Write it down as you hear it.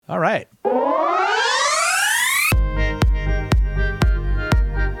All right.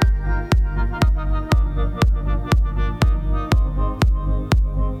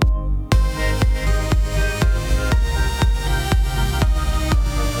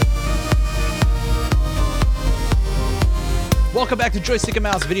 Welcome back to Joystick and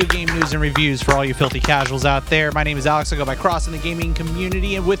Mouse video game news and reviews for all you filthy casuals out there. My name is Alex. I go by Cross in the gaming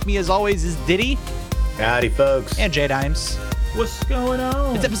community, and with me, as always, is Diddy. Howdy, folks. And J-Dimes. What's going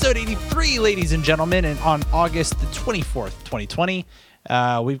on? It's episode 83, ladies and gentlemen, and on August the 24th, 2020,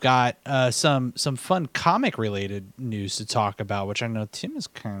 we've got some fun comic-related news to talk about, which I know Tim is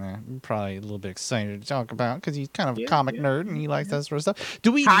kind of probably a little bit excited to talk about because he's kind of a comic nerd and he likes that sort of stuff.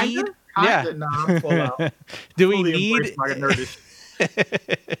 Do we need... Yeah. Nah, I'm full out. Do we need...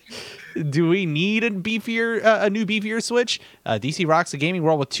 Do we need a new beefier Switch? DC rocks the gaming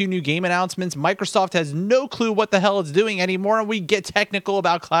world with 2 new game announcements. Microsoft has no clue what the hell it's doing anymore, and we get technical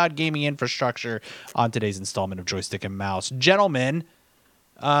about cloud gaming infrastructure on today's installment of Joystick and Mouse. Gentlemen,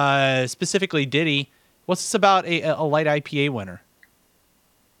 specifically Diddy, what's this about a light IPA winner?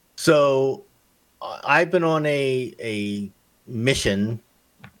 So I've been on a mission,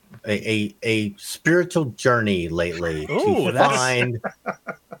 a spiritual journey lately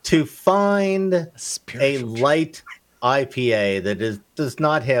to find a light IPA that does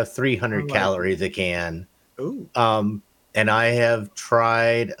not have 300 calories a can. Ooh. And I have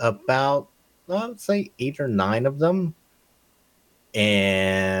tried about, let's say, 8 or 9 of them.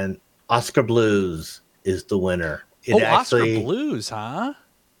 And Oscar Blues is the winner. Oscar Blues, huh?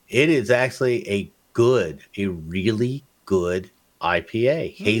 It is actually a really good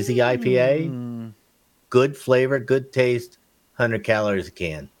IPA, hazy IPA, good flavor, good taste, 100 calories a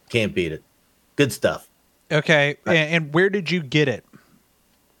can. Can't beat it. Good stuff. Okay, and where did you get it?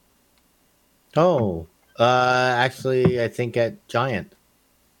 Actually, I think at Giant.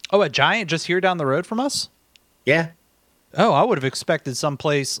 Oh, at Giant, just here down the road from us? Yeah. Oh, I would have expected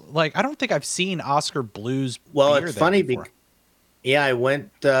someplace like I don't think I've seen Oscar Blues. Well, it's funny because I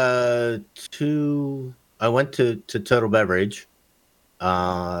went to Total Beverage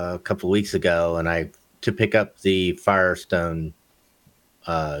a couple of weeks ago, and to pick up the Firestone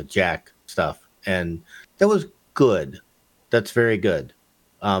Jack stuff, and that was good. That's very good.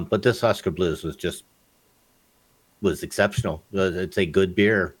 But this Oscar Blues was exceptional. It's a good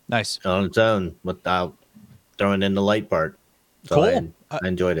beer, nice on its own without throwing in the light part. So cool. I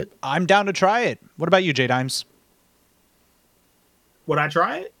enjoyed it. I'm down to try it. What about you, J-Dimes? Would I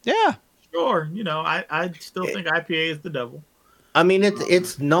try it? Yeah, sure. You know, I still think IPA is the devil. I mean,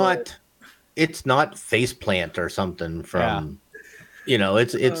 it's not Faceplant or something from,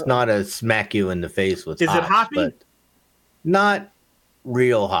 it's not a smack you in the face with. Is it hoppy? But not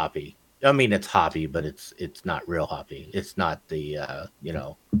real hoppy. I mean, it's hoppy, but it's not real hoppy. It's not the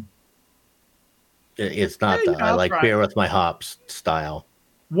it's not the I like beer with my hops style.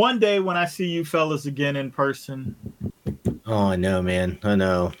 One day when I see you fellas again in person. Oh, I know, man. I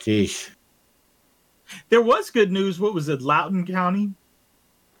know. Jeez. There was good news. What was it? Loudoun County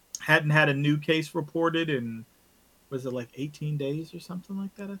hadn't had a new case reported in, was it like 18 days or something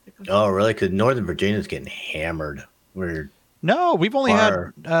like that? I think. Oh, really? Because Northern Virginia's getting hammered. No, we've only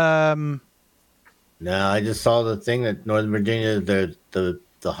had. No, I just saw the thing that Northern Virginia, the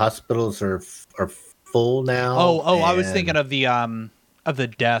hospitals are full now. Oh, I was thinking of the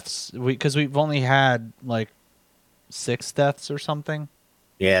deaths because we've only had like 6 deaths or something.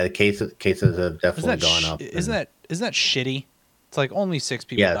 Yeah, the cases have definitely gone up. Isn't that shitty? It's like only 6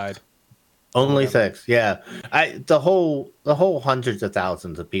 people died. Only 6. Yeah, the whole hundreds of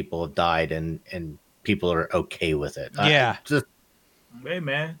thousands of people have died, and people are okay with it. Yeah, hey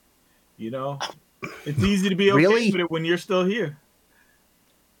man, it's easy to be okay with it when you're still here.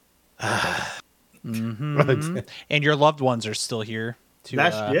 Mm-hmm. And your loved ones are still here too.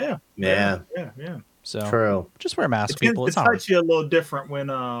 Yeah. So true. Just wear masks, people. It hurts you a little different when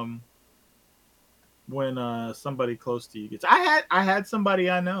somebody close to you gets. I had somebody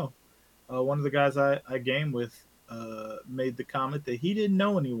I know, one of the guys I game with, made the comment that he didn't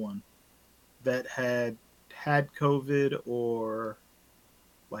know anyone that had COVID or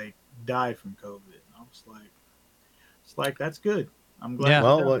like died from COVID. And I was like, it's like that's good. I'm glad. Yeah.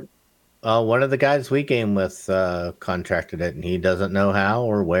 Well, one of the guys we game with contracted it, and he doesn't know how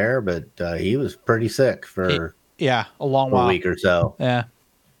or where, but he was pretty sick for a long while, a week or so. Yeah.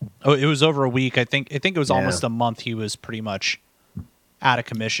 Oh, it was over a week. I think it was almost a month. He was pretty much out of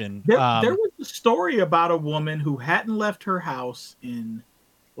commission. There was a story about a woman who hadn't left her house in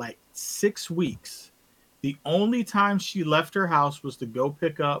like 6 weeks. The only time she left her house was to go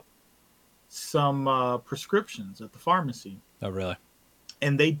pick up some prescriptions at the pharmacy. Oh, really?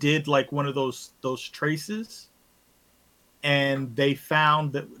 and they did like one of those traces, and they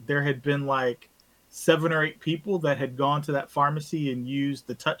found that there had been like 7 or 8 people that had gone to that pharmacy and used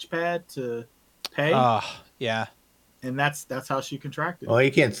the touchpad to pay, Yeah. and that's how she contracted it. Oh,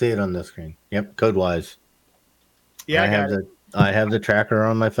 you can't see it on the screen. Yep, CodeWise. Yeah, I have the tracker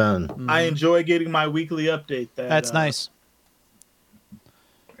on my phone. I enjoy getting my weekly update. That's nice.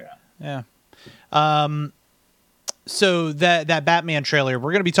 Yeah. So that Batman trailer,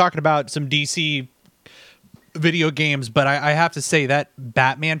 we're going to be talking about some DC video games, but I have to say that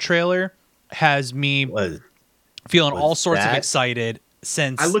Batman trailer has me feeling all sorts of excited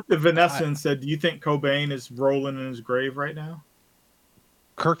since I looked at Vanessa and said, "Do you think Cobain is rolling in his grave right now?"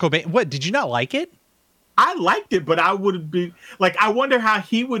 Kurt Cobain. What, did you not like it? I liked it, but I would be like, I wonder how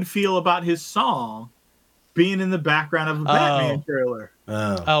he would feel about his song being in the background of a Batman trailer.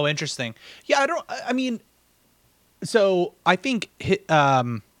 Oh, interesting. Yeah, I mean, so I think,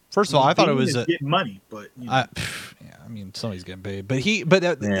 first of all, I thought it was getting money, but you know. yeah, I mean, somebody's getting paid, but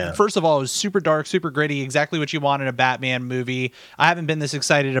first of all, it was super dark, super gritty, exactly what you want in a Batman movie. I haven't been this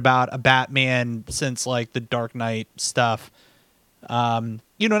excited about a Batman since like the Dark Knight stuff.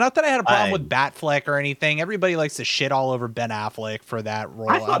 Not that I had a problem with Batfleck or anything. Everybody likes to shit all over Ben Affleck for that role.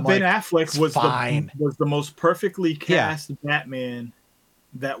 I thought Ben Affleck was the most perfectly cast Batman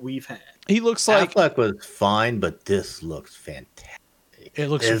that we've had. He looks like Affleck was fine, but this looks fantastic. It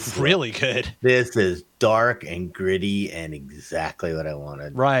looks really good. This is dark and gritty and exactly what I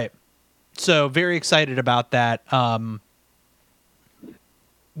wanted. Right. So very excited about that.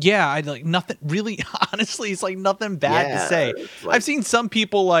 Yeah, I like nothing really. Honestly, it's like nothing bad to say. Like, I've seen some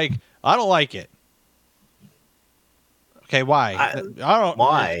people like, I don't like it. Okay, why? I don't.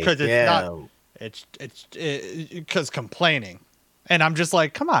 Why? Because it's not. It's because complaining, and I'm just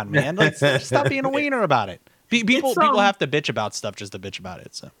like, come on, man, like, stop being a wiener about it. People have to bitch about stuff just to bitch about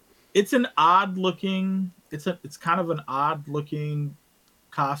it. So it's an odd looking. It's kind of an odd looking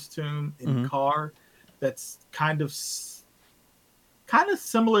costume and car that's kind of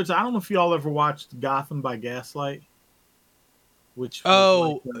similar to, I don't know if y'all ever watched Gotham by Gaslight, which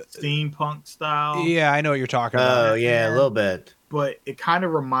was like steampunk style. Yeah, I know what you're talking about. Oh yeah, a little bit. But it kind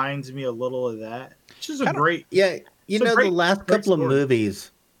of reminds me a little of that, which is great. Yeah, the last couple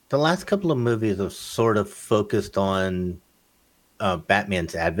of movies have sort of focused on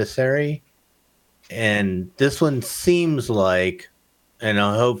Batman's adversary, and this one seems like, and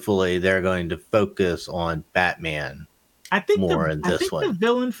hopefully they're going to focus on Batman. I think the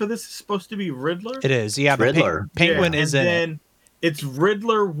villain for this is supposed to be Riddler. It is, yeah. Riddler. Penguin is in it. It's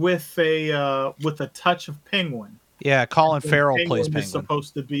Riddler with a touch of Penguin. Yeah, Colin Farrell plays Penguin. Is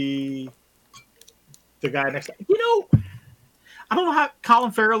supposed to be the guy next to, I don't know how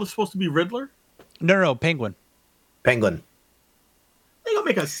Colin Farrell is supposed to be Riddler. No, Penguin. They gonna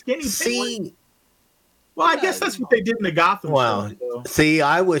make a skinny Penguin. Well, I guess that's what they did in the Gotham show. So.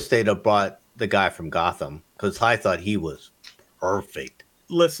 I wish they'd have brought the guy from Gotham, because I thought he was perfect.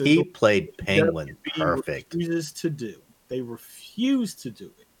 Listen, he played Penguin perfect. They refuse to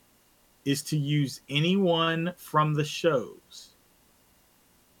do it, is to use anyone from the shows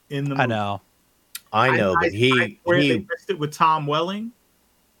in the movie. I know, but he missed it with Tom Welling.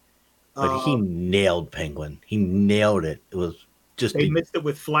 But he nailed Penguin. He nailed it. It was just they missed it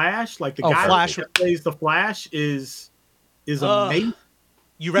with Flash. Like the guy that plays the Flash is amazing.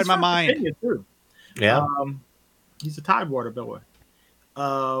 You read my mind. Too. Yeah. He's a Tidewater, by the way.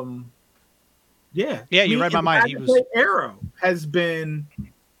 Yeah. Yeah, you read my mind. He was Arrow has been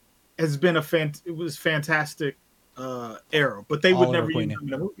it was fantastic Arrow, but they would never use him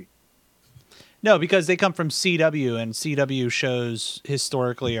in a movie. No, because they come from CW, and CW shows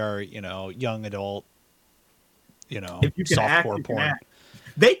historically are, young adult, if you can softcore porn.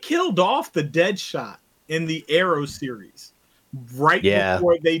 They killed off the Deadshot in the Arrow series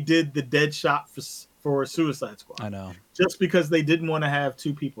before they did the Deadshot for Suicide Squad. I know. Just because they didn't want to have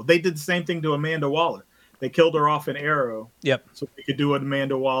 2 people. They did the same thing to Amanda Waller. They killed her off in Arrow. Yep. So they could do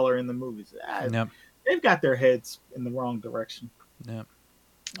Amanda Waller in the movies. Yep. They've got their heads in the wrong direction. Yep.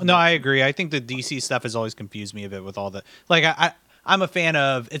 No, I agree. I think the DC stuff has always confused me a bit with all the I'm a fan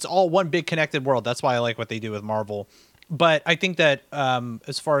of, it's all one big connected world. That's why I like what they do with Marvel. But I think that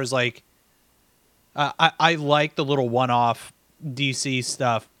as far as like I like the little one-off DC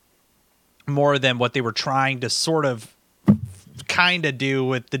stuff more than what they were trying to sort of kind of do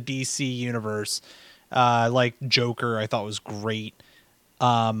with the DC universe. Like Joker, I thought was great.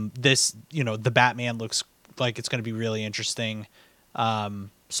 This, the Batman looks like it's going to be really interesting.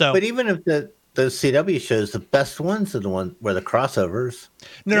 But even if those CW shows, the best ones are the one where the crossovers.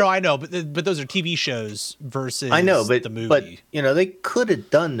 No, I know, but those are TV shows versus I know, but the movie. they could have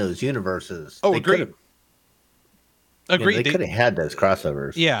done those universes. Oh, they agreed. Agreed. They could have had those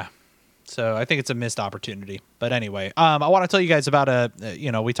crossovers. Yeah. So I think it's a missed opportunity. But anyway, I want to tell you guys about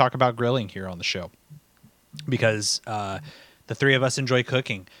we talk about grilling here on the show because the three of us enjoy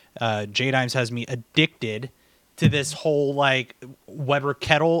cooking. J Dimes has me addicted to this whole like Weber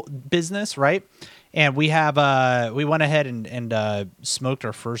kettle business, right? And we went ahead and smoked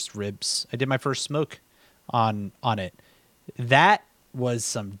our first ribs. I did my first smoke on it. That was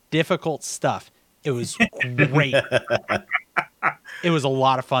some difficult stuff. It was great. It was a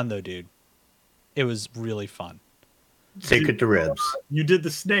lot of fun though, dude. It was really fun. Secret to ribs. You did the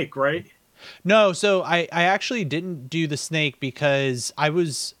snake, right? No, so I actually didn't do the snake because I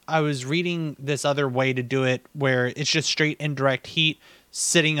was reading this other way to do it where it's just straight indirect heat,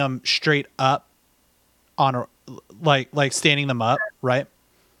 sitting them straight up on a like standing them up, right?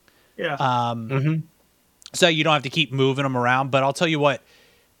 Yeah. So you don't have to keep moving them around. But I'll tell you what,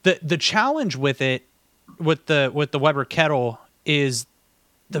 the challenge with it, with the Weber kettle, is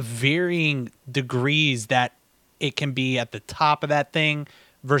the varying degrees that it can be at the top of that thing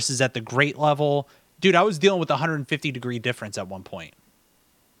versus at the grate level. Dude, I was dealing with a 150 degree difference at one point.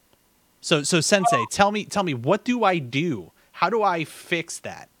 So Sensei, tell me, what do I do? How do I fix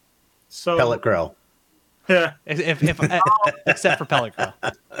that? So Pellet grill. Yeah. If except for pellet grill.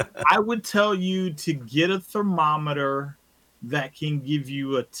 I would tell you to get a thermometer that can give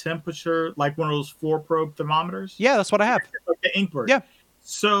you a temperature, like one of those 4-probe thermometers. Yeah, that's what I have. Like the Inkbird. Yeah.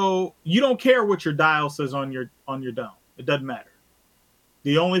 So you don't care what your dial says on your dome. It doesn't matter.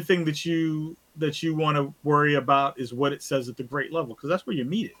 The only thing that you want to worry about is what it says at the grate level, because that's where your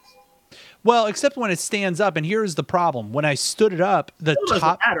meat is. Well, except when it stands up, and here's the problem: when I stood it up, the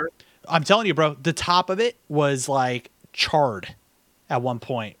top. Matter. I'm telling you, bro, the top of it was like charred at one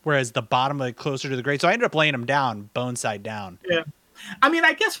point, whereas the bottom of it closer to the grate. So I ended up laying them down, bone side down. Yeah, I mean,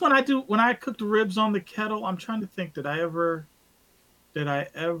 I guess when I cook the ribs on the kettle, I'm trying to think, did I ever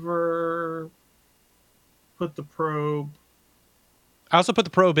put the probe? I also put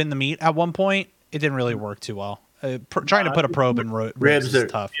the probe in the meat at one point. It didn't really work too well. Trying to put a probe in ribs is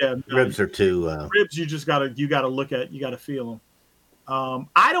tough. Yeah, ribs are too. Ribs, you gotta look at, you gotta feel them.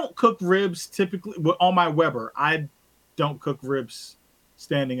 I don't cook ribs typically on my Weber. I don't cook ribs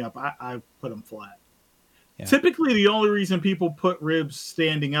standing up. I put them flat. Yeah. Typically, the only reason people put ribs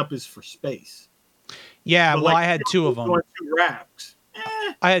standing up is for space. Yeah, but I had two of them. 2 racks.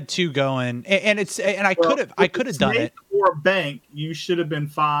 I had 2 going, and I could have done it. Or a bank, you should have been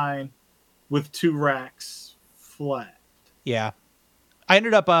fine with 2 racks flat. Yeah, I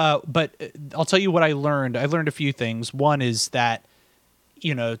ended up. But I'll tell you what I learned. I learned a few things. One is that,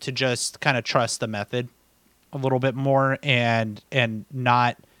 to just kind of trust the method a little bit more and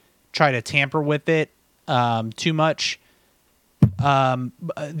not try to tamper with it too much.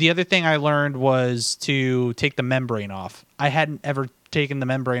 The other thing I learned was to take the membrane off. I hadn't ever taken the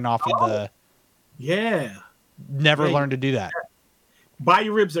membrane off of the. Yeah. Never learned to do that. Buy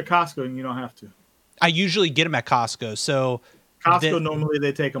your ribs at Costco and you don't have to. I usually get them at Costco. So normally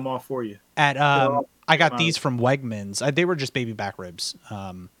they take them off for you. I got these from Wegmans. They were just baby back ribs.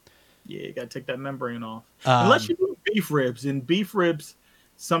 Yeah, you got to take that membrane off. Unless you do beef ribs. In beef ribs,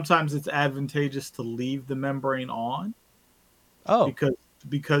 sometimes it's advantageous to leave the membrane on. Oh,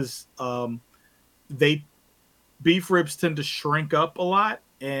 because beef ribs tend to shrink up a lot,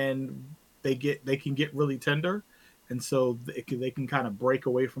 and they can get really tender, and so they can kind of break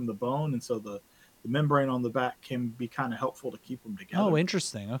away from the bone, and so the membrane on the back can be kind of helpful to keep them together. Oh,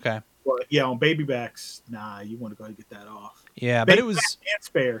 interesting. Okay. But yeah, on baby backs, you want to go ahead and get that off. Yeah, baby but it was and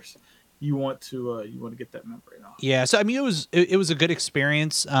spares. You want to get that membrane off. Yeah, so I mean, it was a good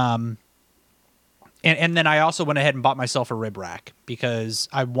experience. And then I also went ahead and bought myself a rib rack because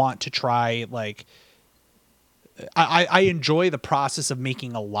I want to try, like, I enjoy the process of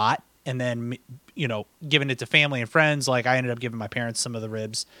making a lot and then, giving it to family and friends. Like, I ended up giving my parents some of the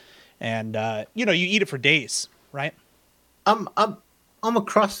ribs, and, you eat it for days, right? I'm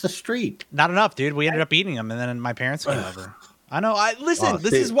across the street. Not enough, dude. We ended up eating them, and then my parents came over. I know.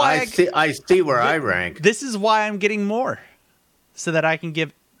 This is why I see where I rank. This is why I'm getting more, so that I can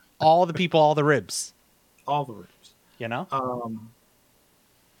give all the people all the ribs. All the ribs.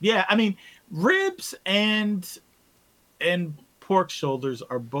 Yeah, I mean, ribs and pork shoulders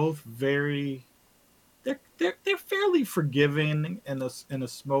are both very. They're fairly forgiving in a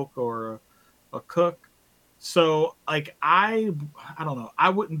smoke or a cook. So like I don't know. I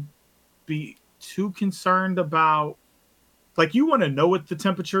wouldn't be too concerned about like you want to know what the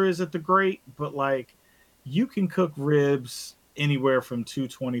temperature is at the grate, but like you can cook ribs anywhere from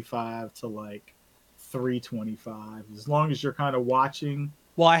 225 to like 325 as long as you're kind of watching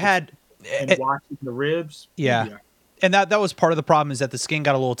Well, I had and watching the ribs. Yeah. And that was part of the problem, is that the skin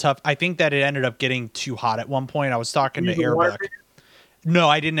got a little tough. I think that it ended up getting too hot at one point. I was talking to Airbuck. No,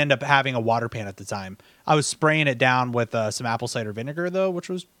 I didn't end up having a water pan at the time. I was spraying it down with some apple cider vinegar though, which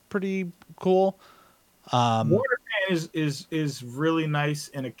was pretty cool. Water pan is really nice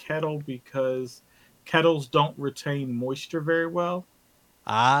in a kettle because kettles don't retain moisture very well.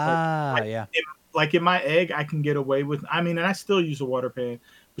 Yeah. Like in my egg, I can get away with. I mean, and I still use a water pan,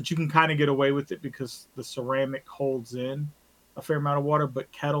 but you can kind of get away with it because the ceramic holds in a fair amount of water,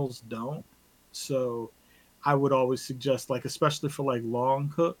 but kettles don't. So, I would always suggest, like, especially for like long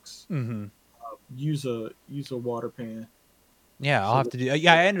cooks, use a water pan. Yeah, I'll have to do.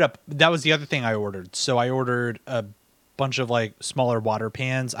 Yeah, I ended up. That was the other thing I ordered. So I ordered a bunch of like smaller water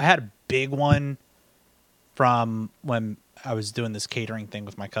pans. I had a big one from when I was doing this catering thing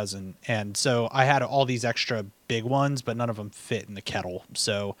with my cousin, and so I had all these extra big ones, but none of them fit in the kettle.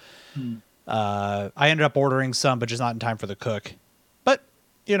 So I ended up ordering some, but just not in time for the cook. But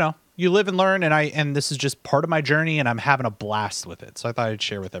you know, you live and learn, and this is just part of my journey, and I'm having a blast with it. So I thought I'd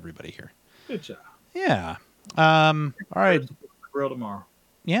share with everybody here. Good job. Yeah. All right. Grill tomorrow.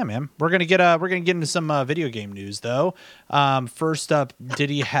 Yeah, man. We're gonna get into some video game news though. First up,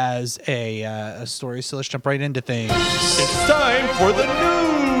 Diddy has a story, so let's jump right into things. It's time for the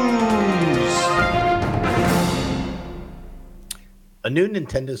news. A new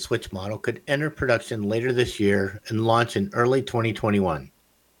Nintendo Switch model could enter production later this year and launch in early 2021.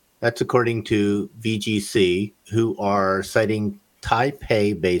 That's according to VGC, who are citing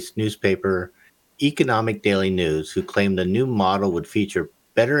Taipei-based newspaper Economic Daily News, who claimed the new model would feature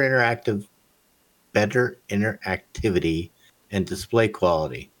better interactivity and display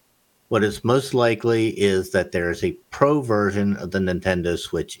quality. What is most likely is that there is a pro version of the Nintendo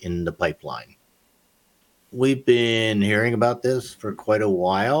Switch in the pipeline. We've been hearing about this for quite a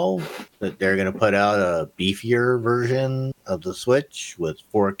while, that they're going to put out a beefier version of the Switch with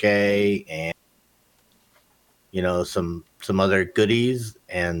 4K and, you know, some other goodies,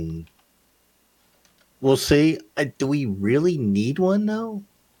 and we'll see. Do we really need one, though?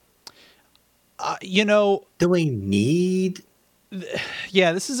 You know, do we need?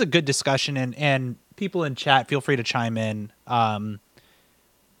 Yeah, this is a good discussion, and people in chat, feel free to chime in.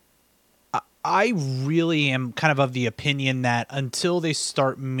 I really am kind of the opinion that until they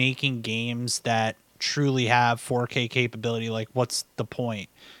start making games that truly have 4K capability, like what's the point?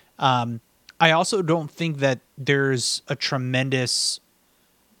 I also don't think that there's a tremendous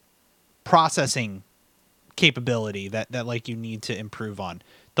processing capability that like you need to improve on.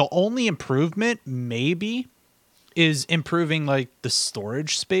 The only improvement maybe is improving like the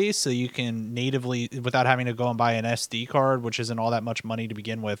storage space, so you can natively, without having to go and buy an SD card, which isn't all that much money to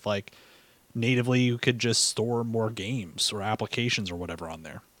begin with, like natively you could just store more games or applications or whatever on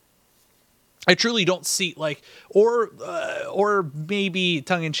there. I truly don't see like, or maybe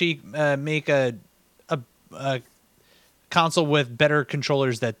tongue in cheek, make a console with better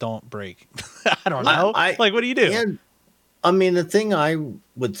controllers that don't break. I don't know. Like, what do you do? And, I mean, the thing I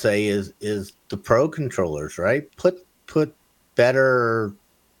would say is the pro controllers, right? Put better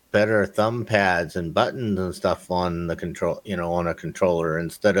thumb pads and buttons and stuff on the control, you know, on a controller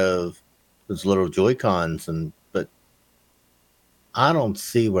instead of those little Joy-Cons. But I don't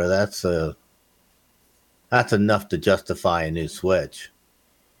see where that's enough to justify a new Switch.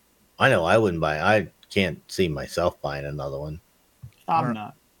 I know I wouldn't buy it. I can't see myself buying another one. I'm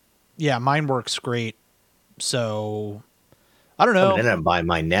not. Yeah, mine works great. So I don't know. I mean, I'm buying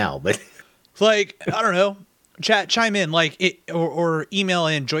mine now, but like, I don't know. Chat, chime in, like it, or email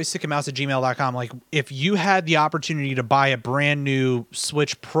in joystickandmouse@gmail.com. Like, if you had the opportunity to buy a brand new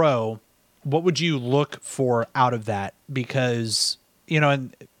Switch Pro, what would you look for out of that? Because, you know,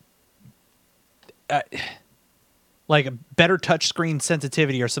 like a better touchscreen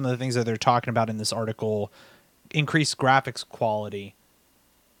sensitivity are some of the things that they're talking about in this article. Increased graphics quality.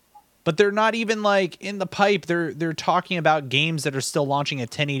 But they're not even like in the pipe. They're talking about games that are still launching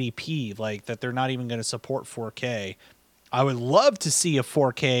at 1080p, like that they're not even going to support 4K. I would love to see a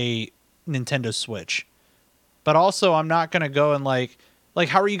 4K Nintendo Switch. But also I'm not going to go and like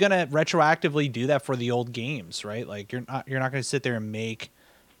how are you going to retroactively do that for the old games, right? Like you're not going to sit there and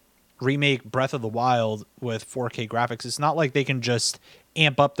remake Breath of the Wild with 4K graphics. It's not like they can just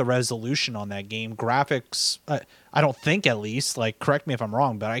amp up the resolution on that game. Graphics, I don't think, at least, like, correct me if I'm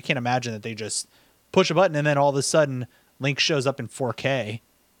wrong, but I can't imagine that they just push a button and then all of a sudden Link shows up in 4K.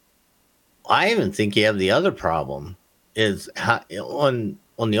 I even think you have the other problem. is how on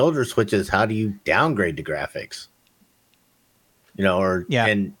the older Switches, how do you downgrade the graphics? You know, or Yeah.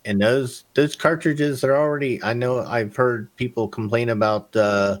 and those cartridges are already. I know I've heard people complain about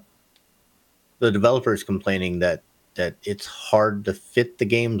the developers complaining that it's hard to fit the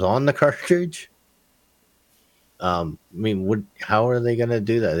games on the cartridge. I mean, how are they going to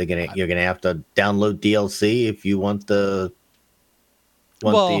do that? You're going to have to download DLC if you want the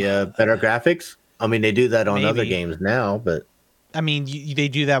better graphics. I mean, they do that on other maybe. games now, but I mean, they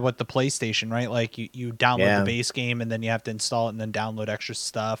do that with the PlayStation, right? Like you download the Yeah. base game and then you have to install it and then download extra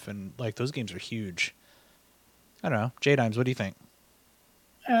stuff, and like those games are huge. I don't know, J-Dimes, what do you think?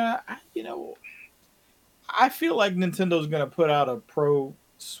 You know, I feel like Nintendo's going to put out a Pro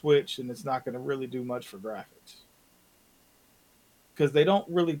Switch, and it's not going to really do much for graphics because they don't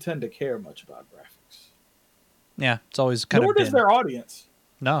really tend to care much about graphics. Yeah, it's always kind Nor of does been. their audience,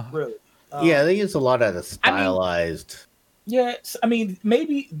 No, really. yeah, they use a lot of the stylized. Yes, I mean,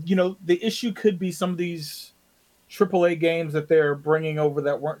 maybe, you know, the issue could be some of these AAA games that they're bringing over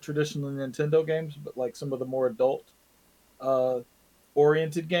that weren't traditionally Nintendo games, but like some of the more adult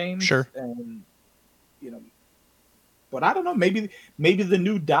oriented games. Sure. And, you know, but I don't know, maybe the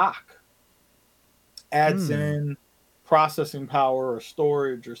new dock adds in processing power or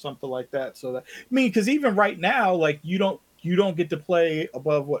storage or something like that. So that, I mean, because even right now, like you don't get to play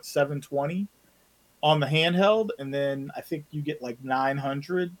above 720 on the handheld, and then I think you get like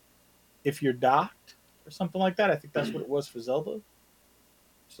 900 if you're docked or something like that. I think that's what it was for Zelda.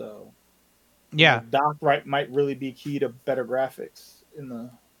 So yeah, you know, dock might really be key to better graphics in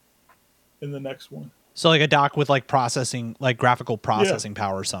the next one. so like a dock with like processing, like graphical processing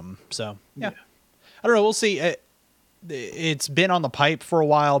power or something. So yeah, I don't know. We'll see. It's been on the pipe for a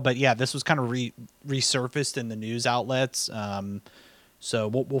while, but yeah, this was kind of resurfaced in the news outlets. So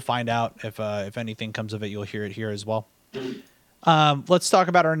we'll find out if anything comes of it. You'll hear it here as well. Let's talk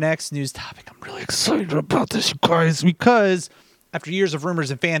about our next news topic. I'm really excited about this, you guys, because after years of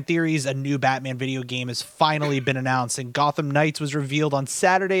rumors and fan theories, a new Batman video game has finally been announced, and Gotham Knights was revealed on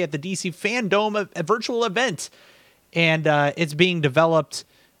Saturday at the DC Fandom, a virtual event, and it's being developed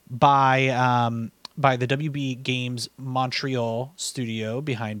by the WB Games Montreal studio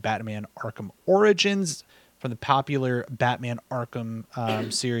behind Batman Arkham Origins from the popular Batman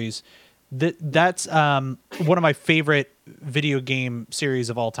Arkham series. That's one of my favorite video game series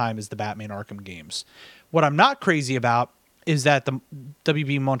of all time is the Batman Arkham games. What I'm not crazy about is that the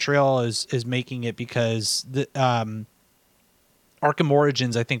WB Montreal is making it because the Arkham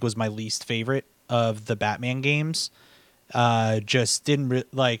Origins, I think, was my least favorite of the Batman games. Just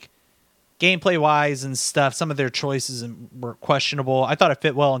didn't like gameplay wise and stuff. Some of their choices were questionable. I thought it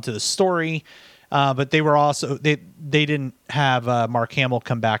fit well into the story. But they were also they didn't have Mark Hamill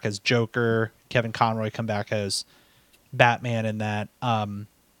come back as Joker, Kevin Conroy come back as Batman in that.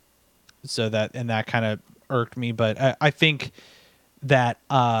 So that kind of irked me. But I think that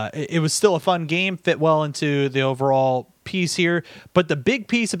it was still a fun game, fit well into the overall piece here. But the big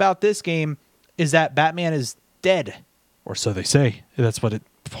piece about this game is that Batman is dead, or so they say. That's what it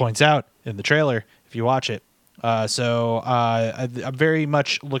points out in the trailer if you watch it. So I'm very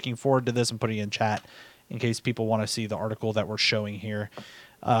much looking forward to this and putting it in chat in case people want to see the article that we're showing here.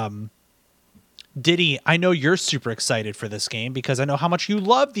 Diddy, I know you're super excited for this game because I know how much you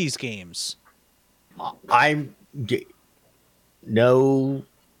love these games. Haven't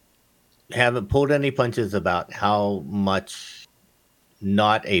pulled any punches about how much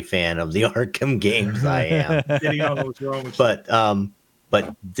not a fan of the Arkham games I am. Diddy, I don't know what's wrong with you.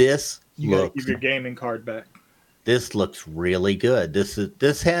 But this You gotta give your gaming card back. This looks really good.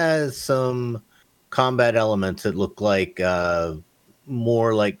 This has some combat elements that look like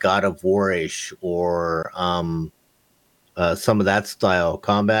more like God of War-ish or some of that style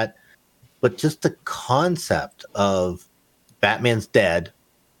combat. But just the concept of Batman's dead,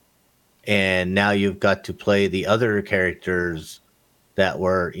 and now you've got to play the other characters that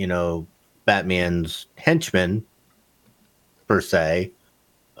were, you know, Batman's henchmen per se,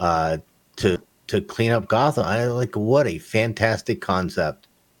 to clean up Gotham. I like, what a fantastic concept.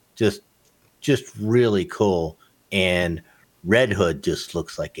 Just really cool. And Red Hood just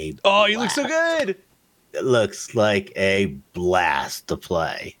looks like a You look so good. It looks like a blast to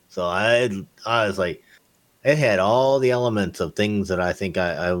play. So I was like, it had all the elements of things that I think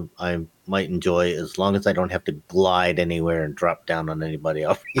I might enjoy, as long as I don't have to glide anywhere and drop down on anybody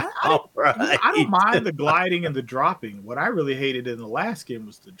else. I don't mind the gliding and the dropping. What I really hated in the last game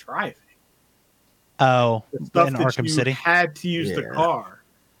was the driving. Oh, The stuff in that Arkham you City. had to use the car.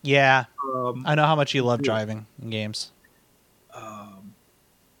 Yeah, I know how much you love driving in games.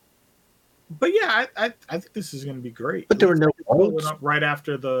 But yeah, I think this is going to be great. But It there were looks no like it's rolling bolts. up right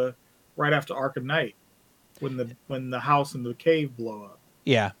after Arkham Knight when the house and the cave blow up.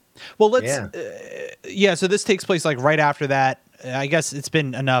 Yeah. Well, let's. Yeah. Yeah. So this takes place like right after that. I guess it's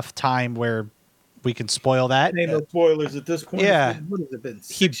been enough time where we can spoil that. It ain't no spoilers at this point. Yeah. It's been, what has it been?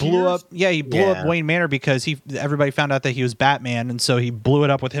 He 6 blew years? up. Yeah, he blew up Yeah. Wayne Manor because everybody found out that he was Batman, and so he blew it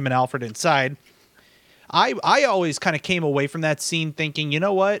up with him and Alfred inside. I always kind of came away from that scene thinking, you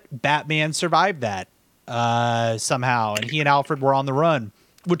know what, Batman survived that somehow, and he and Alfred were on the run,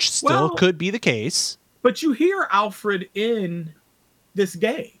 which still Well- could be the case. But you hear Alfred in this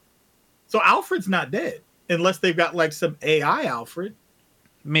game. So Alfred's not dead unless they've got like some AI Alfred.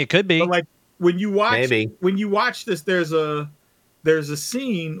 I mean, it could be. But like when you Maybe. watch this, there's a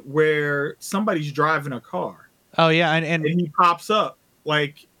scene where somebody's driving a car Oh yeah, and and he pops up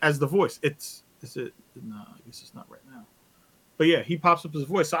like as the voice. Is it? No, I guess it's not right now. But yeah, he pops up as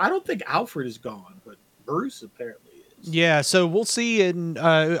voice. So I don't think Alfred is gone, but Bruce apparently is. yeah, so we'll see. And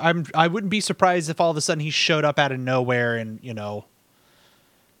I wouldn't be surprised if all of a sudden he showed up out of nowhere, and you know.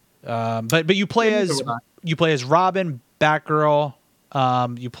 But you play Neither as would I. Robin, Batgirl.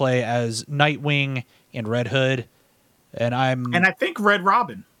 You play as Nightwing and Red Hood, and And I think Red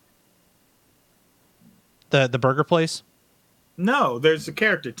Robin. the burger place. No, there's a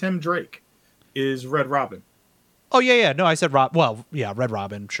character, Tim Drake, is Red Robin. Oh yeah. No, I said Rob. Well, yeah, Red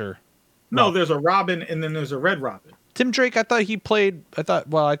Robin, sure. No, Well- there's a Robin and then there's a Red Robin. Tim Drake. I thought he played. I thought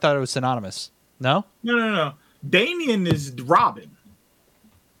it was synonymous. No. No. Damian is Robin.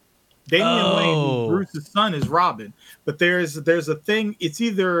 Damian Wayne, Oh. who's Bruce's son, is Robin. But there's a thing. It's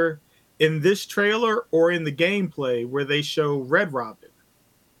either in this trailer or in the gameplay where they show Red Robin.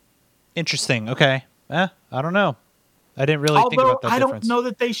 Interesting. Okay. I don't know. I didn't really think Although about that I difference. don't know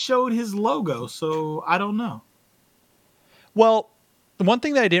that they showed his logo, so I don't know. Well, the one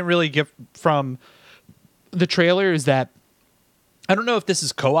thing that I didn't really get from the trailer is that I don't know if this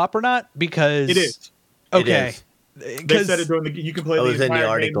is co-op or not because It is. Okay. is. They said it during the. You can play It the was in the entire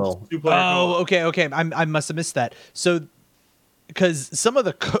article. game. Two-player Oh, co-op. okay. I must have missed that. So, because some of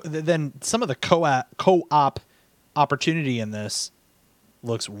the co-op opportunity in this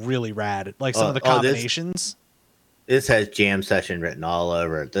looks really rad. Like some of the Oh, this- combinations. This has jam session written all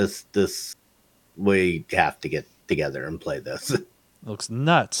over it. This we have to get together and play this. Looks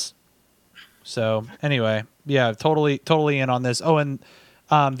nuts. So anyway, yeah, totally in on this. Oh, and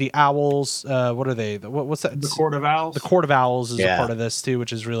the owls. What are they? What's that? The Court of Owls. The Court of Owls is a Yeah. part of this too,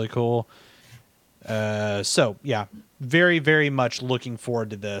 which is really cool. So yeah, very, very much looking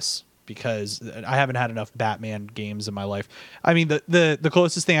forward to this because I haven't had enough Batman games in my life. I mean, the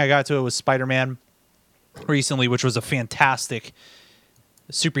closest thing I got to it was Spider-Man recently, which was a fantastic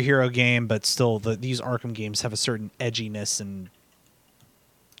superhero game, but still these Arkham games have a certain edginess and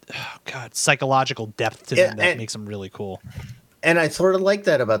psychological depth to them Yeah, that and- makes them really cool. And I sort of like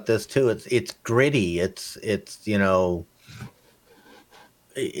that about this too. It's gritty. It's you know,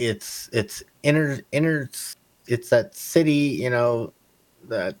 it's inner. It's that city, you know,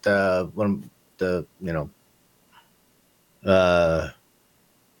 that when the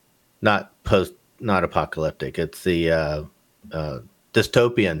not apocalyptic. It's the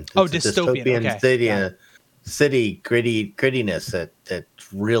dystopian. Oh, It's a dystopian, okay. city, Got it. city grittiness that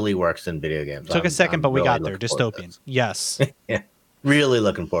really works in video games. Took a second, I'm but we really got there. looking forward to Dystopian. this. Yes. Really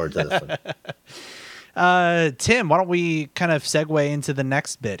looking forward to this one. Tim, why don't we kind of segue into the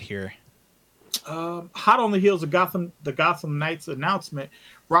next bit here? Hot on the heels of the Gotham Knights announcement,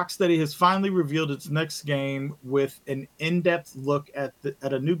 Rocksteady has finally revealed its next game with an in-depth look at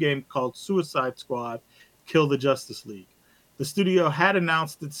a new game called Suicide Squad: Kill the Justice League. The studio had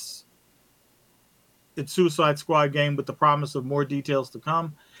announced its Suicide Squad game with the promise of more details to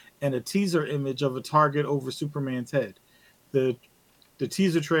come and a teaser image of a target over Superman's head. The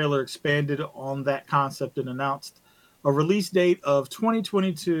teaser trailer expanded on that concept and announced a release date of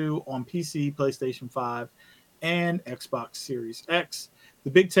 2022 on PC, PlayStation 5, and Xbox Series X.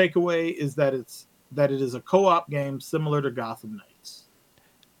 The big takeaway is that it is a co-op game similar to Gotham Knights.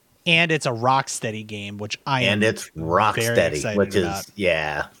 And it's a Rocksteady game, which I am And it's very Rocksteady, excited which about.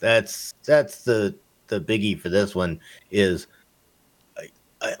 is that's the biggie for this one is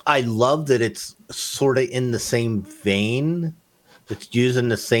I love that it's sort of in the same vein. It's using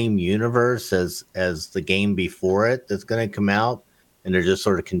the same universe as the game before it that's going to come out, and they're just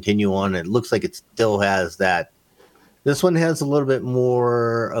sort of continue on. It looks like it still has that. This one has a little bit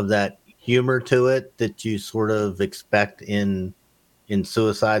more of that humor to it that you sort of expect in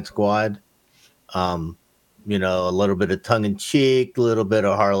Suicide Squad. You know, a little bit of tongue in cheek, a little bit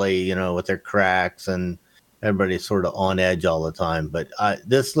of Harley, you know, with their cracks, and everybody's sort of on edge all the time. But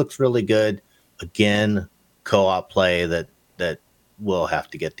this looks really good. again, co-op play that we'll have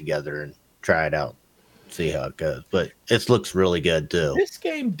to get together and try it out, see how it goes. But it looks really good too. This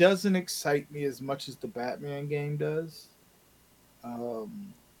game doesn't excite me as much as the Batman game does.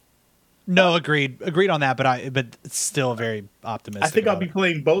 No, agreed on that. But it's still very optimistic. I think I'll about be it.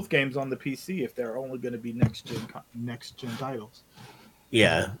 playing both games on the PC if they're only going to be next gen titles.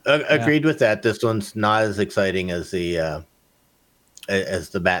 Yeah, agreed with that. This one's not as exciting as the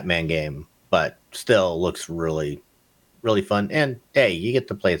Batman game, but still looks really, really fun. And hey, you get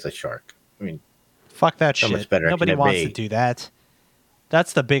to play as a shark. I mean, Fuck that how shit. much better Nobody can it wants be? to do that.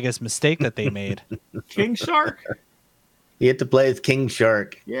 That's the biggest mistake that they made. King Shark? You get to play as King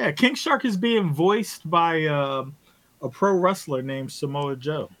Shark. Yeah, King Shark is being voiced by a pro wrestler named Samoa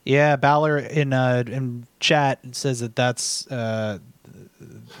Joe. Yeah, Balor in chat says that's who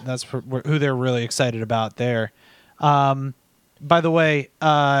they're really excited about there. By the way,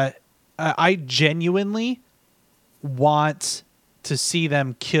 I genuinely want to see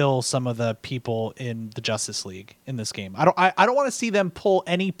them kill some of the people in the Justice League in this game. I don't want to see them pull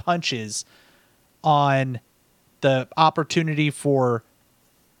any punches on the opportunity for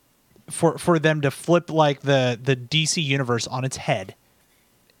them to flip like the DC universe on its head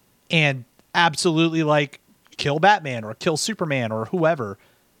and absolutely like kill Batman or kill Superman or whoever.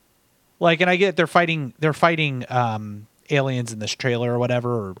 Like, and I get they're fighting aliens in this trailer or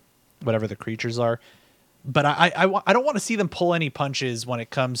whatever the creatures are. But I don't want to see them pull any punches when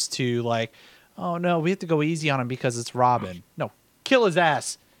it comes to like, oh no, we have to go easy on him because it's Robin. No, kill his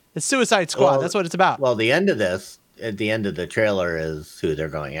ass. It's Suicide Squad. That's what it's about. Well, the end of this, at the end of the trailer, is who they're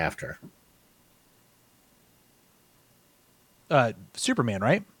going after. Superman,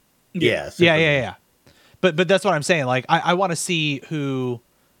 right? Yeah, Superman. Yeah. But that's what I'm saying. Like, I want to see who.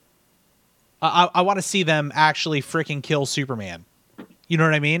 I want to see them actually freaking kill Superman. You know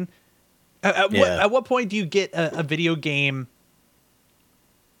what I mean? At what point do you get a video game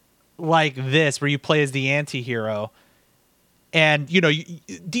like this where you play as the anti-hero? And, you know,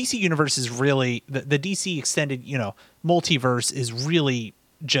 DC Universe is really, the DC extended, you know, multiverse is really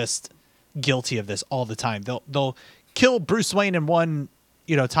just guilty of this all the time. They'll kill Bruce Wayne in one,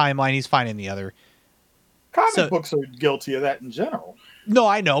 you know, timeline. He's fine in the other. Comic books are guilty of that in general. No,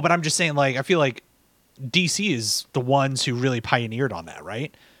 I know, but I'm just saying, like, I feel like DC is the ones who really pioneered on that,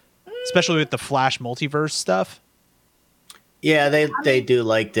 right? Especially with the Flash multiverse stuff. Yeah, they do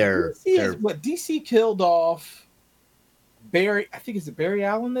like their DC killed off Barry. I think it's Barry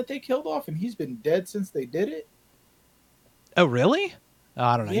Allen that they killed off, and he's been dead since they did it. Oh, really? Oh,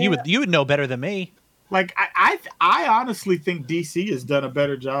 I don't know. Yeah. You would know better than me. Like I honestly think DC has done a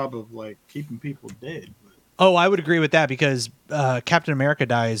better job of like keeping people dead. Oh, I would agree with that because Captain America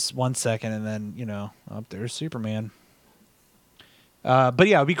dies 1 second, and then, you know, up there's Superman. But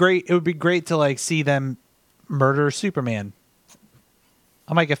yeah, it would be great to like see them murder Superman.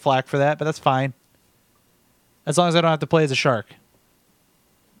 I might get flack for that, but that's fine. As long as I don't have to play as a shark.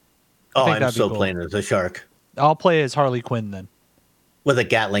 I'm so playing as a shark. I'll play as Harley Quinn then. With a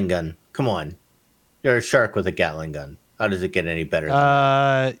Gatling gun. Come on. You're a shark with a Gatling gun. How does it get any better than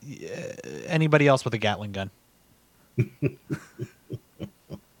that? Anybody else with a Gatling gun.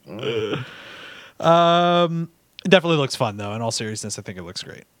 Definitely looks fun though. In all seriousness, I think it looks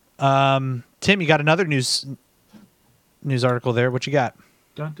great. Tim, you got another news article there. What you got?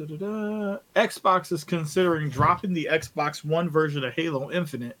 Dun, dun, dun, dun. Xbox is considering dropping the Xbox One version of Halo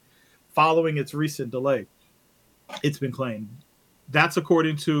Infinite following its recent delay. It's been claimed. That's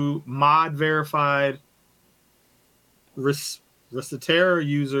according to mod verified Recetera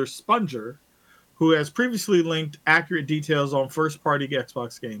user Sponger, who has previously linked accurate details on first-party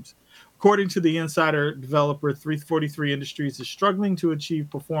Xbox games. According to the insider developer, 343 Industries is struggling to achieve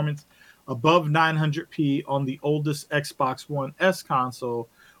performance above 900p on the oldest Xbox One S console,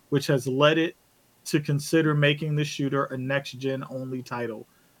 which has led it to consider making the shooter a next-gen only title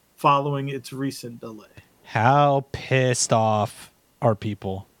following its recent delay. How pissed off are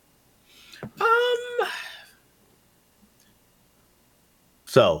people?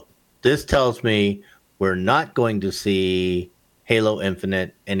 So this tells me we're not going to see Halo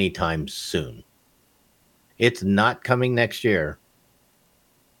Infinite anytime soon. It's not coming next year.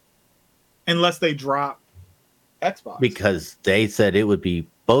 Unless they drop Xbox. Because they said it would be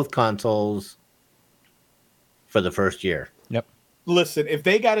both consoles for the first year. Yep. Listen, if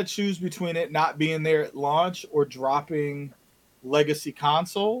they got to choose between it not being there at launch or dropping legacy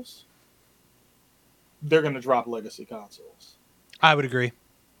consoles, they're going to drop legacy consoles. I would agree.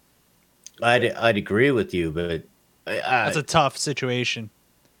 I'd agree with you, but that's a tough situation.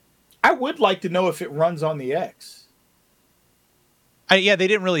 I would like to know if it runs on the X. Yeah, they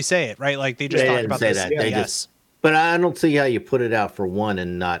didn't really say it, right? Like they just They talked didn't about say this. that. Yeah, They yes. But I don't see how you put it out for one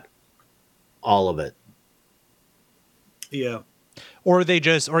and not all of it. Yeah. Or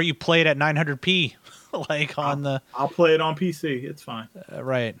you play it at 900p, like on the I'll play it on PC. It's fine.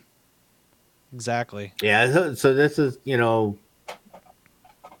 right. Exactly. Yeah. So this is, Microsoft.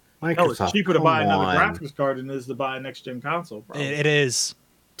 No, it's cheaper to come buy another on. graphics card than it is to buy a next gen console. Probably. It is.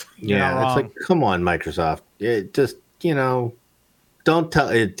 You're Yeah, not it's wrong. like, come on, Microsoft. It just, don't tell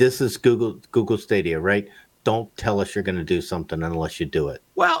it. This is Google Stadia, right? Don't tell us you're going to do something unless you do it.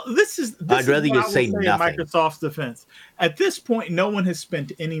 Well, this I'd rather is what you I will say in nothing. Microsoft's defense. At this point, no one has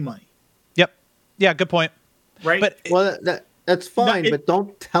spent any money, Yep. Yeah, good point. right? But Well, that's fine, it- but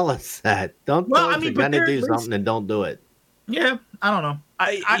don't tell us that. Don't Well, tell I us mean, you're but going to they're do at least- something and don't do it. Yeah, I don't know.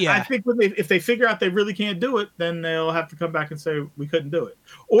 I Yeah. think if they figure out they really can't do it, then they'll have to come back and say we couldn't do it,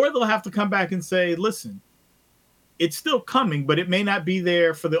 or they'll have to come back and say, listen, it's still coming, but it may not be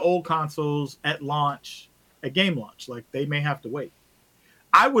there for the old consoles at launch, at game launch. Like they may have to wait.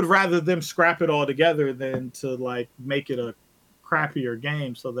 I would rather them scrap it all together than to like make it a crappier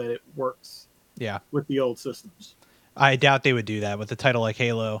game so that it works yeah, with the old systems. I doubt they would do that with a title like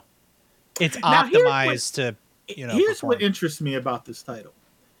Halo. It's Now, here's what- optimized to, Here's perform. what interests me about this title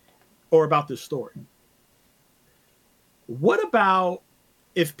or about this story. What about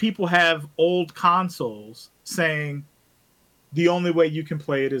if people have old consoles saying the only way you can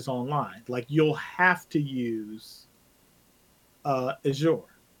play it is online? Like you'll have to use Azure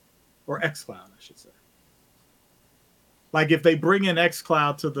or xCloud, I should say. Like if they bring in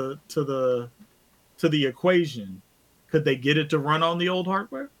xCloud to the equation, could they get it to run on the old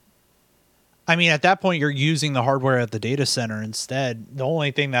hardware? I mean, at that point, you're using the hardware at the data center instead. The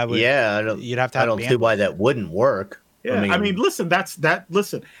only thing that would, You'd have to I have don't see bandwidth. why that wouldn't work. Yeah, I mean, listen,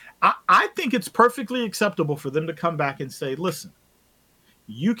 listen, I think it's perfectly acceptable for them to come back and say, listen,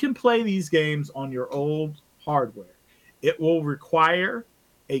 you can play these games on your old hardware. It will require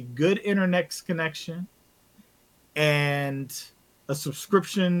a good internet connection and a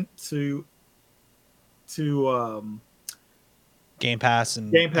subscription to Game Pass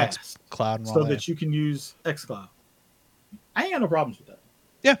and Game Pass Cloud and all so that. that you can use xCloud. I ain't got no problems with that.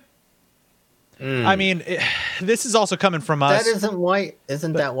 Yeah. Mm. I mean, this is also coming from us.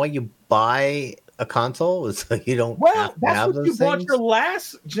 Isn't that why you buy a console? Is so you don't Well, have to that's have what those you bought things? your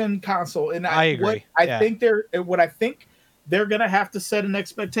last gen console, and I agree. Yeah. What I think they're gonna have to set an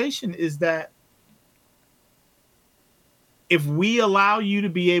expectation is that if we allow you to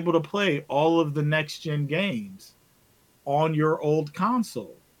be able to play all of the next gen games on your old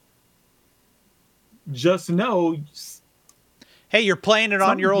console, just know Hey, you're playing it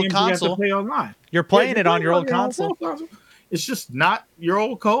on your old console. You have to play online. You're playing it on your old console. It's just not your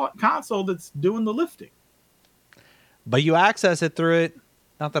old console that's doing the lifting. But you access it through it.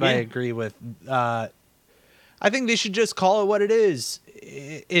 Not that I Yeah. agree with. I think they should just call it what it is.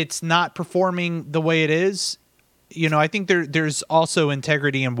 It's not performing the way it is. I think there's also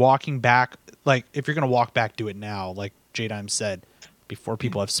integrity in walking back. Like, if you're going to walk back, do it now. Like J-Dime said, before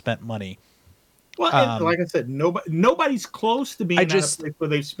people have spent money. Well, and like I said, nobody's close to being at a place where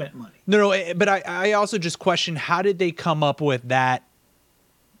they've spent money. No, but I also just question, how did they come up with that?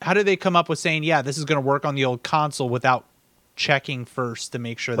 How did they come up with saying, yeah, this is going to work on the old console without checking first to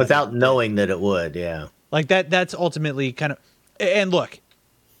make sure that Without knowing that it would, yeah. like that's ultimately kind of, and look,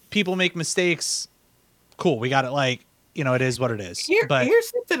 people make mistakes. Cool. We got it. Like, it is what it is. But Here's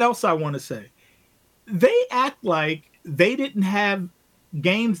something else I want to say. They act like they didn't have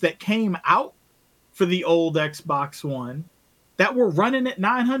games that came out for the old Xbox One that were running at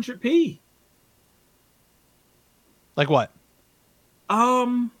 900p. like what?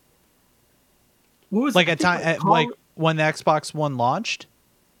 What was Like it? a time, like when the Xbox One launched?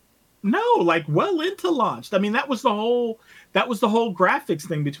 No, like well into launch. I mean, that was the whole graphics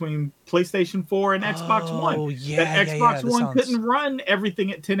thing between PlayStation 4 and Xbox One. Oh, yeah, That yeah, Xbox yeah, One that couldn't run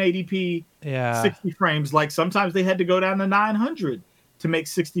everything at 1080p, Yeah. 60 frames. Like sometimes they had to go down to 900 to make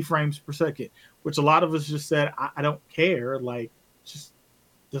 60 frames per second, which a lot of us just said, I don't care. Like, just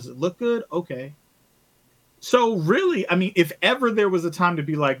does it look good? Okay. So really, I mean, if ever there was a time to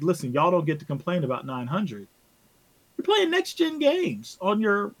be like, listen, y'all don't get to complain about 900. You're playing next gen games on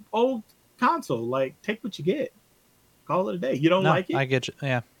your old console. Like, take what you get. Call it a day. You don't like it? I get you.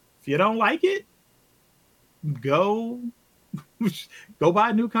 Yeah. If you don't like it, go buy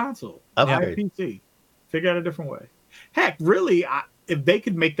a new console. Buy a Upgrade. PC. Figure out a different way. Heck, really, if they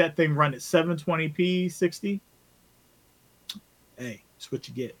could make that thing run at 720p 60, hey, that's what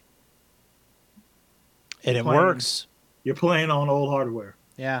you get. And it Playing. works. You're playing on old hardware.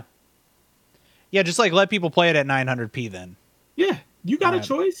 Yeah. Yeah, just like let people play it at 900p then. Yeah. You got a Right.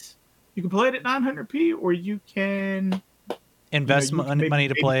 choice. You can play it at 900p, or you can Invest you can money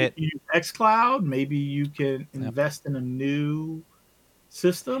to play it. you use XCloud. Maybe you can Yep. invest in a new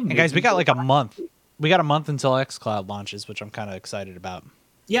system. And guys, Maybe we got go like a buy- month. We got a month until xCloud launches, which I'm kind of excited about.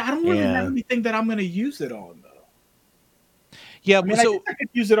 Yeah, I don't really have Yeah. anything that I'm going to use it on though. Yeah, I mean, I guess I could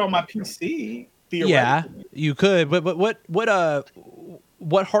use it on my PC. yeah, Theoretically. you could, but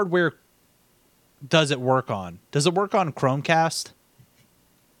what hardware does it work on? Does it work on Chromecast?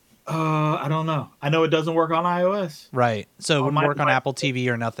 I don't know. I know it doesn't work on iOS. Right. So it On wouldn't my work on device. Apple TV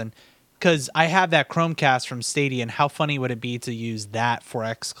or nothing. Because I have that Chromecast from Stadia, and how funny would it be to use that for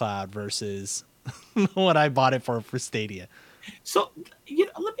xCloud versus what I bought it for Stadia? So,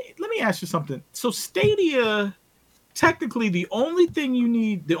 let me ask you something. So Stadia, technically, the only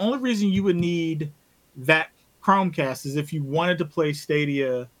reason you would need that Chromecast is if you wanted to play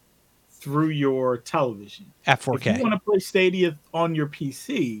Stadia through your television. At If you 4K. want to play Stadia on your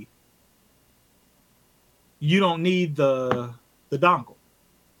PC, you don't need the dongle.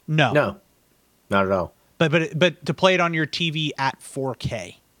 No. No, not at all. But to play it on your TV at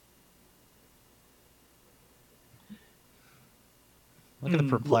 4K. Look at the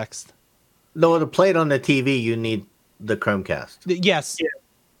perplexed. No, to play it on the TV, you need the Chromecast. Yes.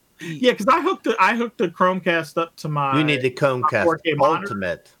 Yeah, because I hooked the Chromecast up to my You need the Chromecast 4K monitor,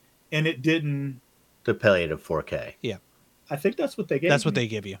 Ultimate and it didn't. to play it at 4K. Yeah. I think that's what they gave. That's what me. they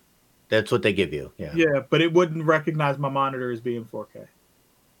give you. That's what they give you. Yeah. Yeah, but it wouldn't recognize my monitor as being 4K.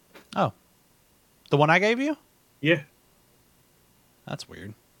 Oh. The one I gave you? Yeah. That's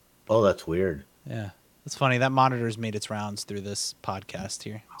weird. Oh, that's weird. Yeah. That's funny. That monitor's made its rounds through this podcast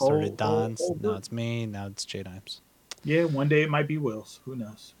here. Started Don's. Now it's me. Now it's Jay Dimes. Yeah, one day it might be Will's. Who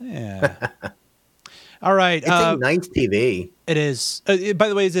knows? Yeah. All right. It's a nice TV. It is. By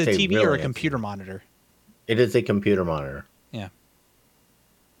the way, is it a It's a TV or really a nice computer TV. monitor? It is a computer monitor. Yeah.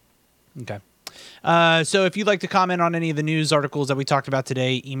 Okay. So if you'd like to comment on any of the news articles that we talked about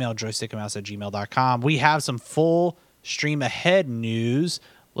today, email joystickandmouse@gmail.com. We have some full stream ahead news.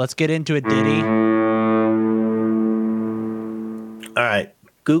 Let's get into it, Diddy. All right.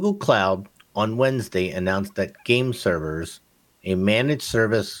 Google Cloud on Wednesday announced that Game Servers, a managed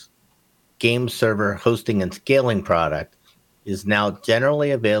service game server hosting and scaling product, is now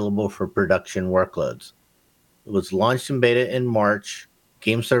generally available for production workloads. It was launched in beta in March.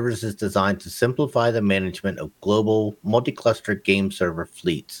 Game Servers is designed to simplify the management of global multi-cluster game server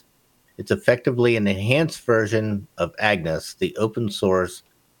fleets. It's effectively an enhanced version of Agnes, the open source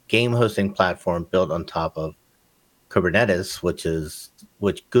game hosting platform built on top of Kubernetes, which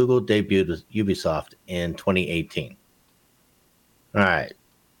Google debuted with Ubisoft in 2018. All right.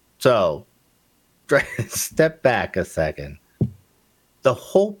 So, step back a second. The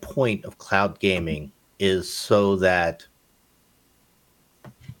whole point of cloud gaming is so that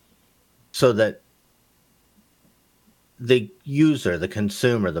the user, the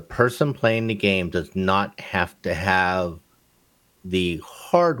consumer, the person playing the game does not have to have the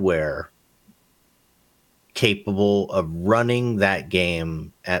hardware capable of running that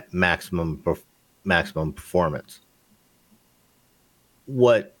game at maximum performance.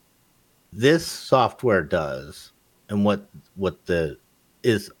 What this software does, and what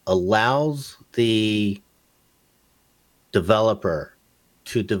allows the developer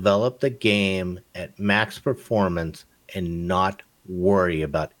to develop the game at max performance and not worry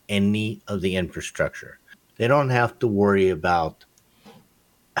about any of the infrastructure. They don't have to worry about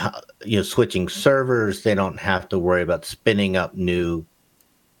switching servers. They don't have to worry about spinning up new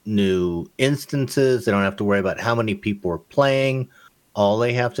instances. They don't have to worry about how many people are playing. All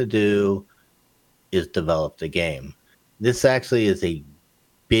they have to do is develop the game. This actually is a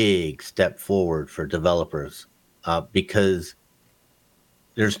big step forward for developers because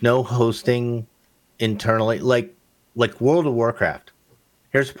there's no hosting internally, like World of Warcraft.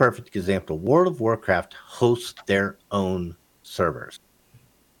 Here's a perfect example. World of Warcraft hosts their own servers.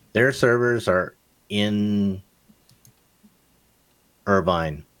 Their servers are in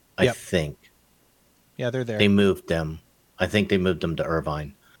Irvine, I think. Yeah, they're there. They moved them. I think they moved them to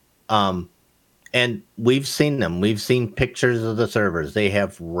Irvine. And we've seen them. We've seen pictures of the servers. They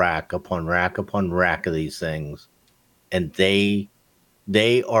have rack upon rack upon rack of these things. And they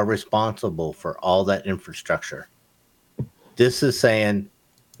are responsible for all that infrastructure. This is saying,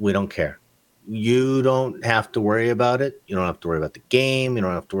 we don't care. You don't have to worry about it. You don't have to worry about the game. You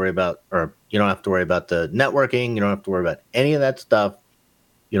don't have to worry about the networking. You don't have to worry about any of that stuff.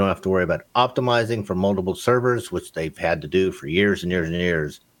 You don't have to worry about optimizing for multiple servers, which they've had to do for years and years and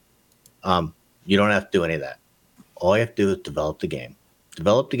years. You don't have to do any of that. All you have to do is develop the game.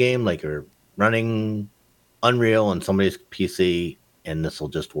 Develop the game like you're running Unreal on somebody's PC and this will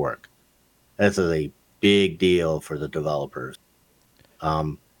just work. This is a big deal for the developers.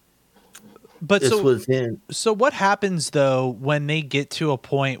 But This was in so what happens though when they get to a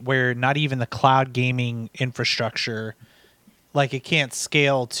point where not even the cloud gaming infrastructure, like it can't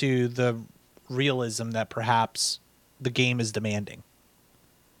scale to the realism that perhaps the game is demanding?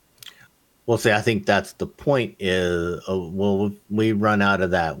 Well, see, I think that's the point. Is well, we run out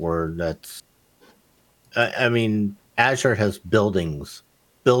of that where that's. I mean, Azure has buildings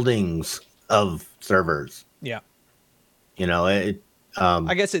of servers. Yeah. You know,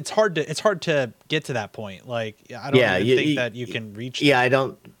 I guess it's hard to get to that point. Like, I don't even think that you can reach. Yeah, I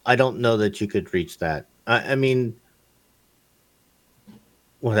don't know that you could reach that. I mean,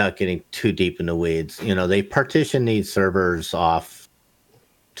 without getting too deep in the weeds, you know, they partition these servers off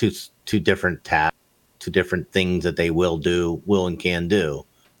to different tasks, to different things that they will and can do.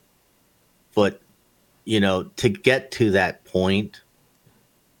 But, you know, to get to that point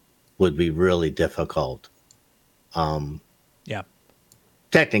would be really difficult. Yeah.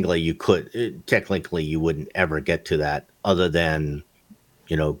 Technically you wouldn't ever get to that other than,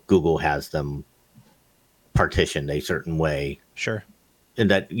 you know, Google has them partitioned a certain way. Sure.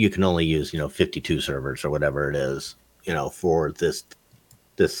 And that you can only use, you know, 52 servers or whatever it is, you know, for this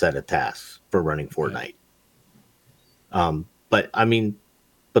set of tasks for running Fortnite. But I mean,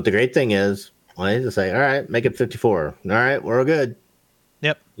 but the great thing is, well, I just say, all right, make it 54. All right, we're good.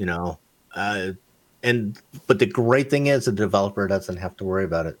 Yep. You know, but the great thing is the developer doesn't have to worry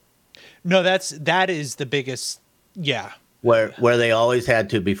about it. No, that is the biggest. Yeah. Where they always had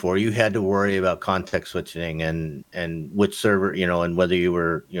to before, you had to worry about context switching and which server, you know, and whether you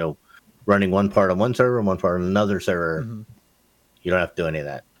were, you know, running one part on one server and one part on another server. Mm-hmm. You don't have to do any of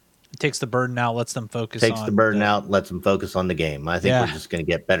that. It takes the burden out, lets them focus Takes the burden out, lets them focus on the game. I think we're just going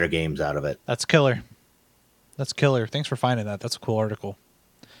to get better games out of it. That's killer. That's killer. Thanks for finding that. That's a cool article.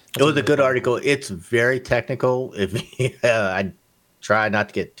 It was a good article. It's very technical. I try not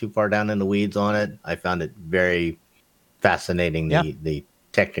to get too far down in the weeds on it. I found it very fascinating, the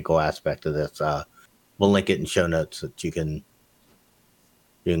technical aspect of this. We'll link it in show notes so that you can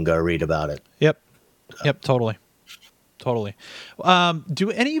go read about it. Yep. Yep. Totally.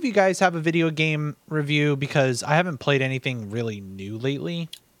 Do any of you guys have a video game review? Because I haven't played anything really new lately.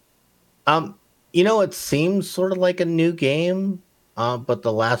 You know, it seems sort of like a new game, but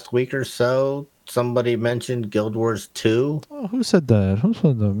the last week or so, somebody mentioned Guild Wars 2. Oh, who said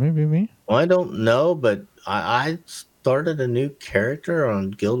that? Maybe me? Well, I don't know, but I started a new character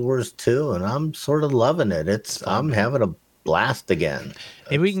on Guild Wars 2, and I'm sort of loving it. I'm having a blast again.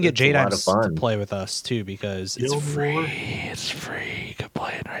 Maybe we can get J-Dimes to play with us too, because it's free. It's free. You can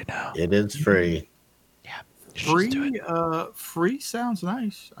play it right now. It is free. Yeah. Free sounds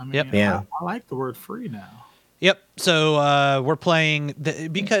nice. I mean, yep. Yeah. I like the word free now. Yep. So we're playing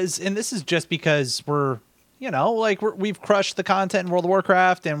because this is just because we're, you know, like we've crushed the content in World of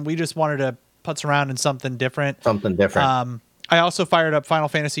Warcraft and we just wanted to putz around in something different. I also fired up Final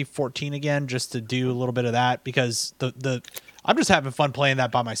Fantasy 14 again just to do a little bit of that because I'm just having fun playing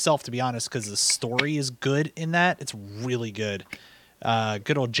that by myself, to be honest, because the story is good in that. It's really good.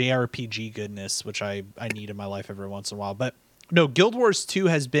 Good old JRPG goodness, which I need in my life every once in a while. But no, Guild Wars 2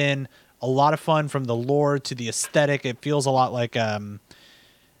 has been a lot of fun from the lore to the aesthetic. It feels a lot like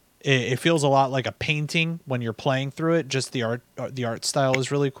it feels a lot like a painting when you're playing through it. Just the art style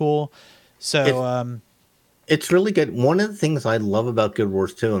is really cool. So it's really good. One of the things I love about Guild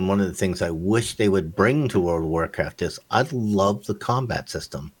Wars 2 and one of the things I wish they would bring to World of Warcraft is I love the combat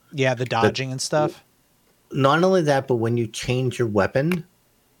system. Yeah, the dodging and stuff. Not only that, but when you change your weapon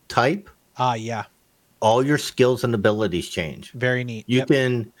type, yeah, all your skills and abilities change. Very neat. You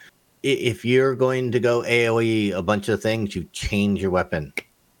can, if you're going to go AoE a bunch of things, you change your weapon.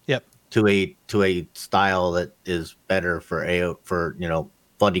 Yep. To a style that is better for you know,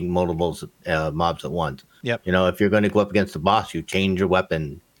 flooding multiple mobs at once. Yep. You know, if you're going to go up against the boss, you change your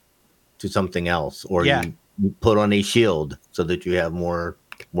weapon to something else, or you put on a shield so that you have more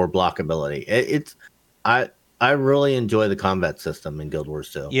blockability. I really enjoy the combat system in Guild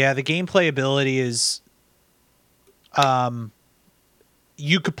Wars 2. Yeah, the gameplay ability is,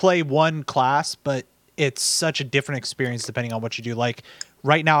 you could play one class, but it's such a different experience depending on what you do. Like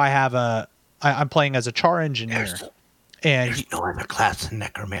right now, I'm playing as a char engineer, there's no other class than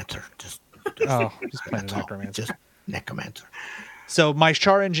necromancer. Just he's playing a necromancer. Just necromancer. So my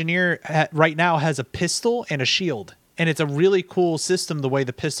char engineer right now has a pistol and a shield, and it's a really cool system. The way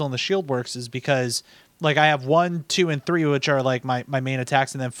the pistol and the shield works is because, like, I have 1, 2, and 3, which are like my main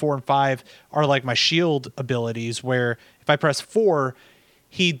attacks, and then 4 and 5 are like my shield abilities. Where if I press 4,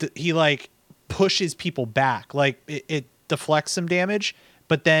 he like pushes people back. Like it deflects some damage.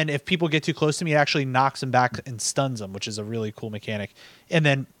 But then if people get too close to me, it actually knocks them back and stuns them, which is a really cool mechanic. And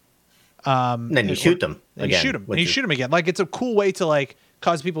then you shoot them again. You shoot them. And you shoot them again. Like, it's a cool way to like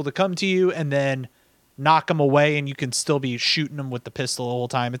cause people to come to you and then knock them away, and you can still be shooting them with the pistol the whole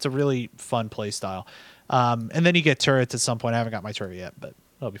time. It's a really fun play style. And then you get turrets at some point. I haven't got my turret yet, but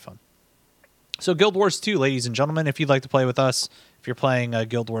that'll be fun. So Guild Wars 2, ladies and gentlemen, if you'd like to play with us, if you're playing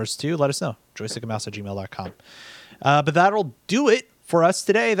Guild Wars 2, let us know. joystickandmouse@gmail.com. But that'll do it for us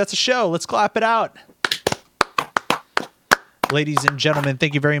today. That's a show. Let's clap it out. Ladies and gentlemen,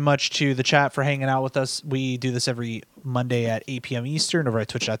 thank you very much to the chat for hanging out with us. We do this every Monday at 8 p.m. Eastern over at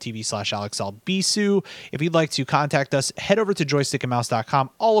twitch.tv/AlexAlbisu. If you'd like to contact us, head over to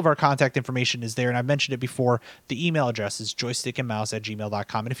joystickandmouse.com. All of our contact information is there, and I mentioned it before. The email address is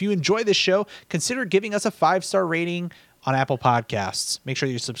joystickandmouse@gmail.com. And if you enjoy this show, consider giving us a 5-star rating on Apple Podcasts. Make sure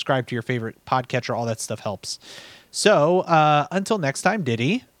you subscribe to your favorite podcatcher. All that stuff helps. So until next time,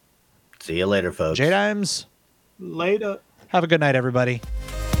 Diddy. See you later, folks. J-Dimes. Later. Have a good night, everybody.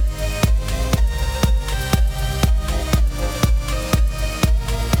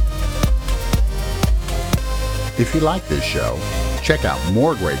 If you like this show, check out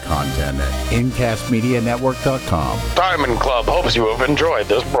more great content at incastmedianetwork.com. Diamond Club hopes you have enjoyed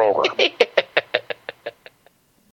this program.